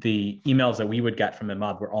the emails that we would get from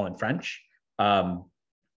Imad were all in French.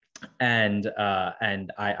 and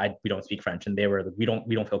we don't speak French, and they were we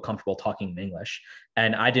don't feel comfortable talking in English,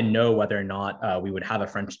 and I didn't know whether or not we would have a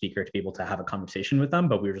French speaker to be able to have a conversation with them,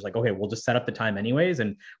 but we were just like, okay, we'll just set up the time anyways,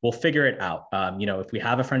 and we'll figure it out. You know, if we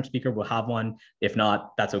have a French speaker, we'll have one. If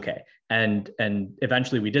not, that's okay. And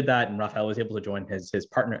eventually we did that, and Raphael was able to join. His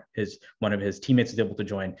partner, one of his teammates was able to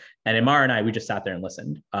join, and Imara and I, we just sat there and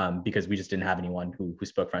listened because we just didn't have anyone who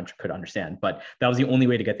spoke French or could understand. But that was the only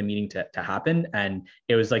way to get the meeting to happen, and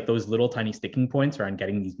it was like those little tiny sticking points around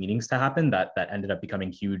getting these meetings to happen that ended up becoming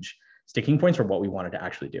huge sticking points for what we wanted to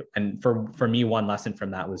actually do. And for me, one lesson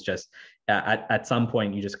from that was just at some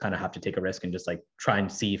point you just kind of have to take a risk and just like try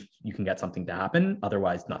and see if you can get something to happen.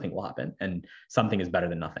 Otherwise, nothing will happen, and something is better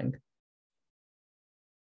than nothing.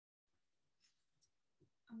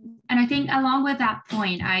 And I think along with that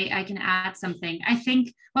point, I can add something. I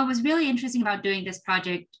think what was really interesting about doing this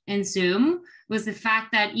project in Zoom was the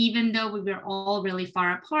fact that even though we were all really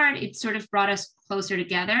far apart, it sort of brought us closer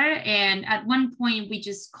together. And at one point, we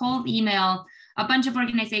just cold email a bunch of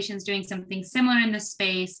organizations doing something similar in the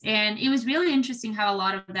space. And it was really interesting how a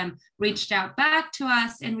lot of them reached out back to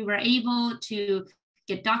us, and we were able to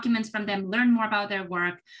get documents from them, learn more about their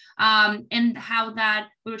work, and how that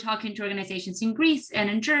we were talking to organizations in Greece and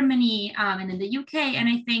in Germany and in the UK. And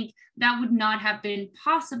I think that would not have been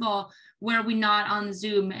possible were we not on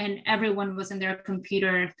Zoom and everyone was in their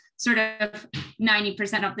computer sort of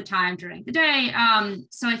 90% of the time during the day.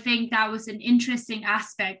 So I think that was an interesting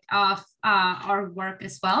aspect of our work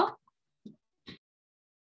as well.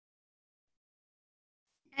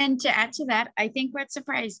 And to add to that, I think what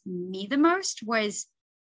surprised me the most was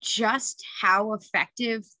just how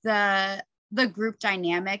effective the group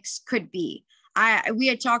dynamics could be. We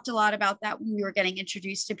had talked a lot about that when we were getting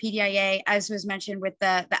introduced to PDIA, as was mentioned with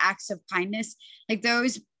the acts of kindness, like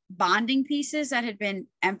those bonding pieces that had been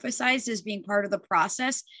emphasized as being part of the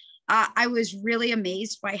process. I was really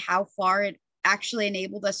amazed by how far it actually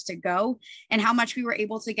enabled us to go and how much we were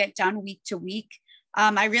able to get done week to week.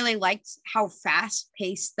 I really liked how fast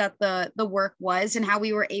paced that the work was, and how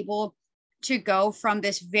we were able to go from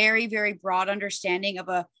this very, very broad understanding of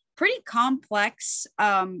a pretty complex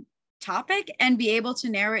topic and be able to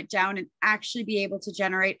narrow it down and actually be able to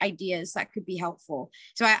generate ideas that could be helpful.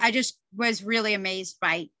 So I just was really amazed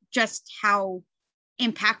by just how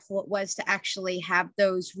impactful it was to actually have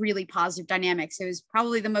those really positive dynamics. It was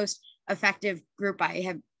probably the most effective group I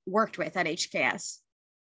have worked with at HKS.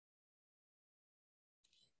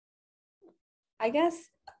 I guess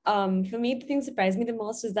for me, the thing that surprised me the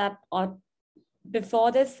most is that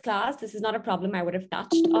before this class, this is not a problem I would have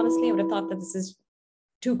touched. Honestly, I would have thought that this is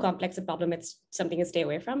too complex a problem. It's something to stay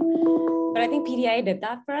away from. But I think PDIA did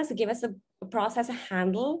that for us. It gave us a process, a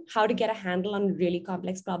handle, how to get a handle on really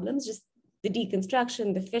complex problems, just the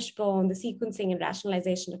deconstruction, the fishbone, the sequencing and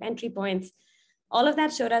rationalization of entry points. All of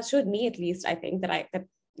that showed me at least, I think, that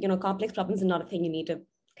complex problems are not a thing you need to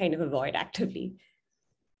kind of avoid actively.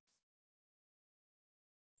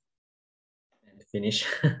 Finish.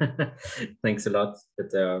 Thanks a lot.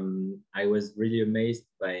 But I was really amazed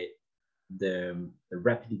by the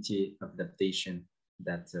rapidity of adaptation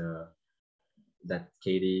that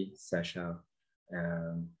Katie, Sasha,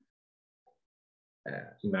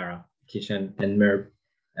 Imara, Kishan, and Merb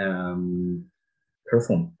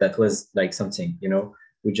performed. That was like something,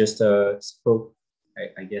 we just spoke,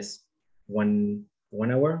 I guess, one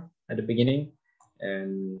hour at the beginning,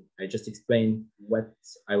 and I just explained what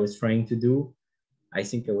I was trying to do. I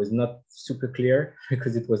think I was not super clear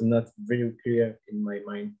because it was not very clear in my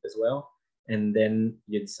mind as well. And then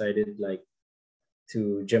you decided like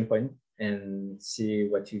to jump on and see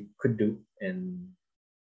what you could do and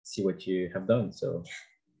see what you have done. So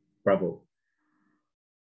bravo.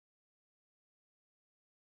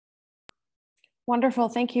 Wonderful,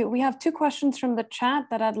 thank you. We have two questions from the chat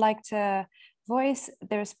that I'd like to voice.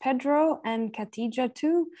 There's Pedro and Katija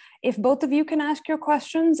too. If both of you can ask your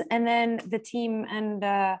questions, and then the team and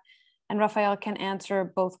Raphael can answer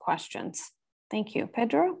both questions. Thank you.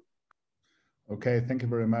 Pedro? Okay, thank you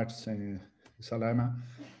very much, Salimah.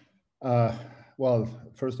 Well,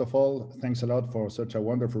 first of all, thanks a lot for such a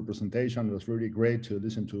wonderful presentation. It was really great to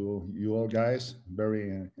listen to you all guys,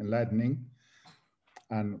 very enlightening.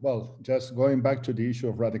 And well, just going back to the issue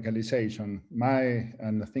of radicalization,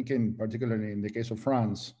 and thinking particularly in the case of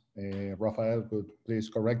France, Raphael could please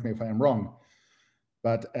correct me if I am wrong,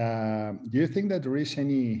 but do you think that there is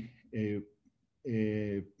any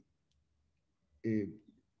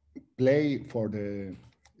play for the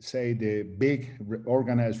big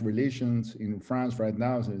organized religions in France right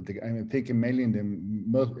now? I'm thinking mainly in the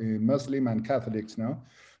Muslim and Catholics now,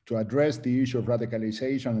 to address the issue of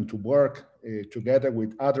radicalization and to work together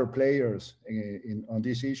with other players on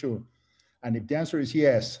this issue? And if the answer is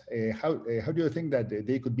yes, how do you think that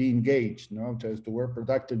they could be engaged, to work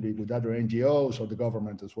productively with other NGOs or the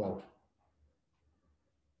government as well?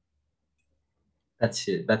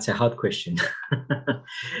 That's a hard question.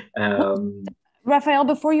 Raphael,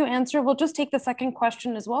 before you answer, we'll just take the second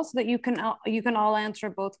question as well so that you can all answer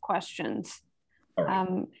both questions. All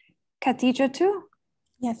right. Khadija too?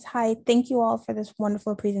 Yes, hi. Thank you all for this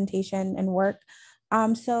wonderful presentation and work.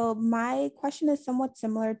 So my question is somewhat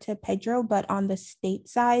similar to Pedro, but on the state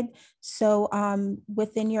side. So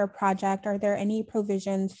within your project, are there any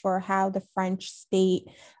provisions for how the French state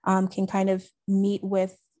can kind of meet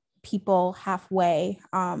with people halfway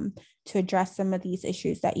to address some of these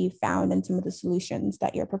issues that you found and some of the solutions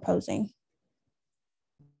that you're proposing?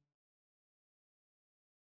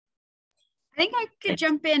 I think I could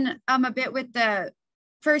jump in a bit with the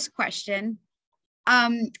first question.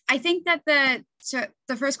 I think that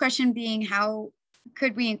the first question being, how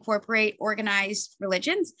could we incorporate organized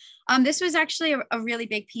religions? This was actually a really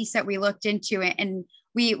big piece that we looked into, and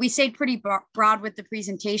we stayed pretty broad with the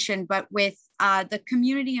presentation, but with the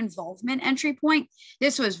community involvement entry point,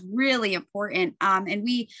 this was really important. And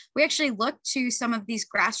we actually looked to some of these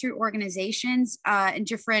grassroots organizations in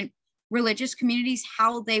different religious communities,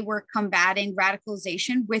 how they were combating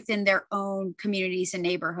radicalization within their own communities and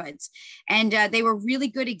neighborhoods. And they were really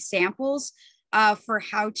good examples for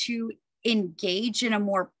how to engage in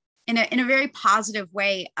a very positive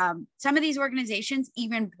way. Some of these organizations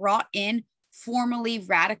even brought in formally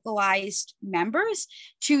radicalized members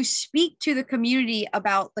to speak to the community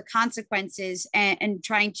about the consequences and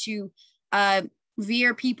trying to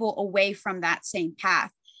veer people away from that same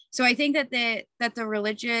path. So I think that the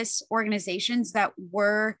religious organizations that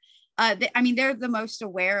were, they're the most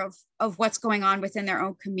aware of what's going on within their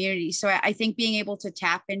own community. So I think being able to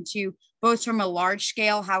tap into both from a large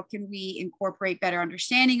scale, how can we incorporate better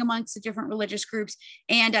understanding amongst the different religious groups,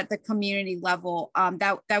 and at the community level,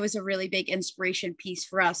 that was a really big inspiration piece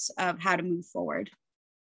for us of how to move forward.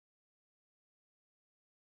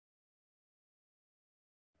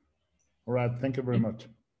 All right, thank you very much.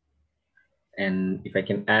 And if I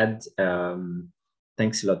can add,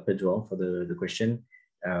 thanks a lot, Pedro, for the question.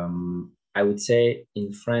 I would say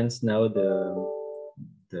in France now,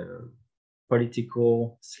 the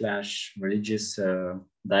political / religious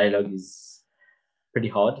dialogue is pretty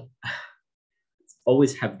hard. It's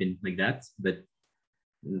always have been like that, but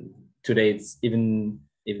today it's even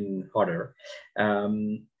harder.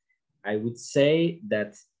 I would say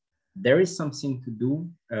that there is something to do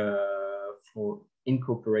for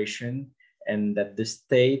incorporation, and that the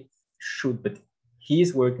state should, but he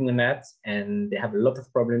is working on that, and they have a lot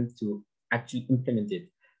of problems to actually implement it.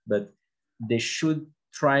 But they should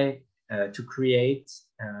try to create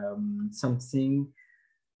something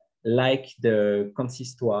like the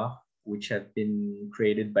consistoire, which have been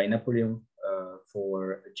created by Napoleon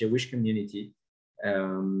for a Jewish community,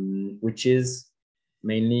 which is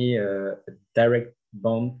mainly a direct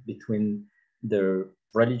bond between the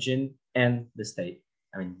religion and the state.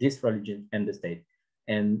 I mean, this religion and the state.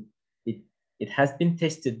 And it has been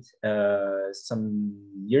tested some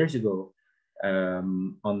years ago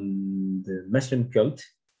on the Muslim cult,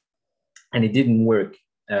 and it didn't work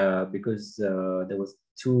because there were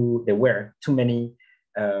too many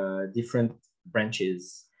different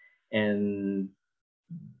branches, and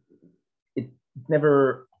it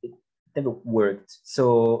never worked.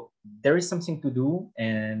 So there is something to do,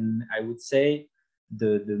 and I would say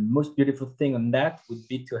the most beautiful thing on that would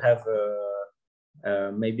be to have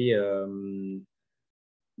maybe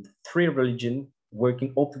three religions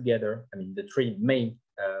working all together. I mean, the three main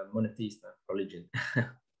monotheist religion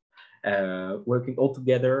working all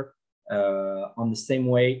together on the same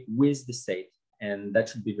way with the state, and that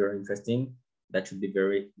should be very interesting. That should be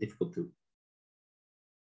very difficult too.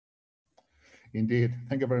 Indeed.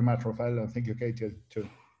 Thank you very much, Raphael, and thank you, Katie, too.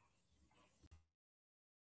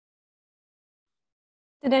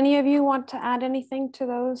 Did any of you want to add anything to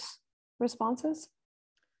those responses?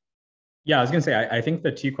 Yeah, I was going to say, I think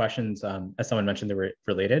the two questions, as someone mentioned, they were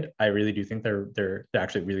related. I really do think they're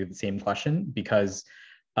actually really the same question, because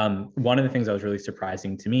one of the things that was really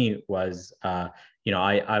surprising to me was, I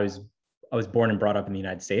was born and brought up in the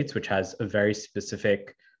United States, which has a very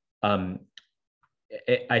specific,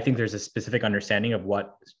 I think there's a specific understanding of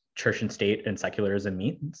what church and state and secularism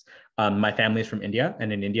means. My family is from India,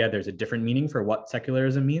 and in India, there's a different meaning for what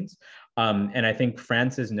secularism means. And I think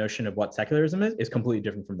France's notion of what secularism is completely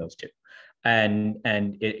different from those two. And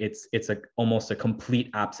it's like almost a complete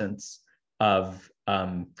absence of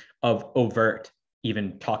overt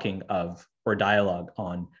even talking of or dialogue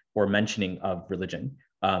on or mentioning of religion,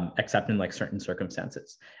 except in like certain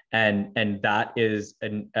circumstances. And that is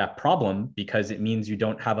a problem because it means you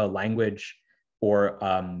don't have a language or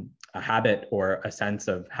a habit or a sense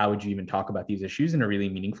of how would you even talk about these issues in a really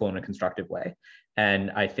meaningful and a constructive way.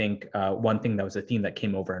 And I think one thing that was a theme that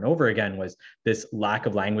came over and over again was this lack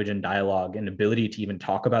of language and dialogue and ability to even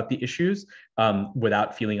talk about the issues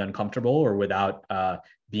without feeling uncomfortable or without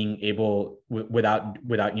being able, without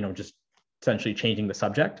just essentially changing the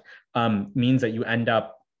subject, means that you end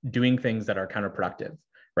up doing things that are counterproductive,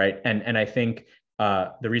 right? And I think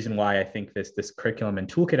the reason why I think this curriculum and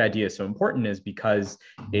toolkit idea is so important is because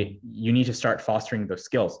you need to start fostering those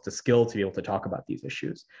skills, the skill to be able to talk about these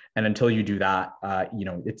issues. And until you do that,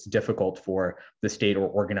 it's difficult for the state or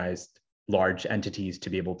organized large entities to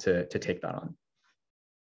be able to take that on.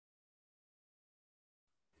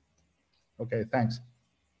 Okay, thanks.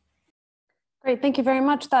 Great, thank you very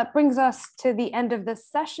much. That brings us to the end of this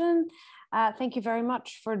session. Thank you very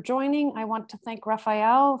much for joining. I want to thank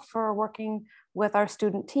Raphael for working with our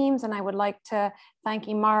student teams, and I would like to thank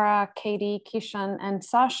Imara, Katie, Kishan, and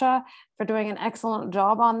Sasha for doing an excellent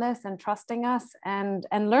job on this and trusting us and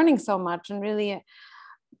learning so much. And really,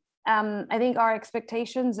 I think our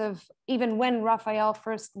expectations of, even when Raphael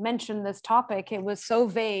first mentioned this topic, it was so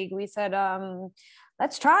vague. We said,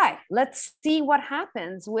 let's try, let's see what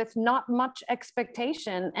happens with not much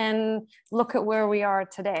expectation, and look at where we are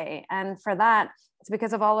today. And for that, it's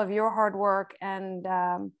because of all of your hard work and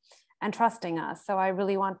trusting us. So I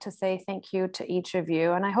really want to say thank you to each of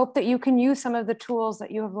you. And I hope that you can use some of the tools that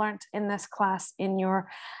you have learned in this class in your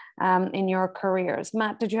careers.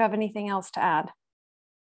 Matt, did you have anything else to add?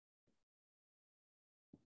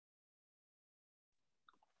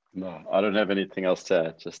 No, I don't have anything else to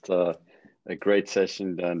add. Just a great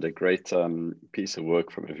session and a great piece of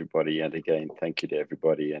work from everybody. And again, thank you to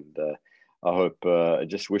everybody. And I hope, I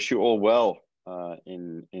just wish you all well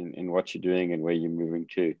in what you're doing and where you're moving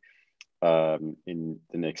to in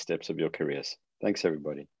the next steps of your careers. Thanks,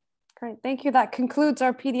 everybody. Great, thank you. That concludes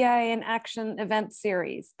our PDIA in Action event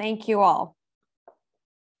series. Thank you all.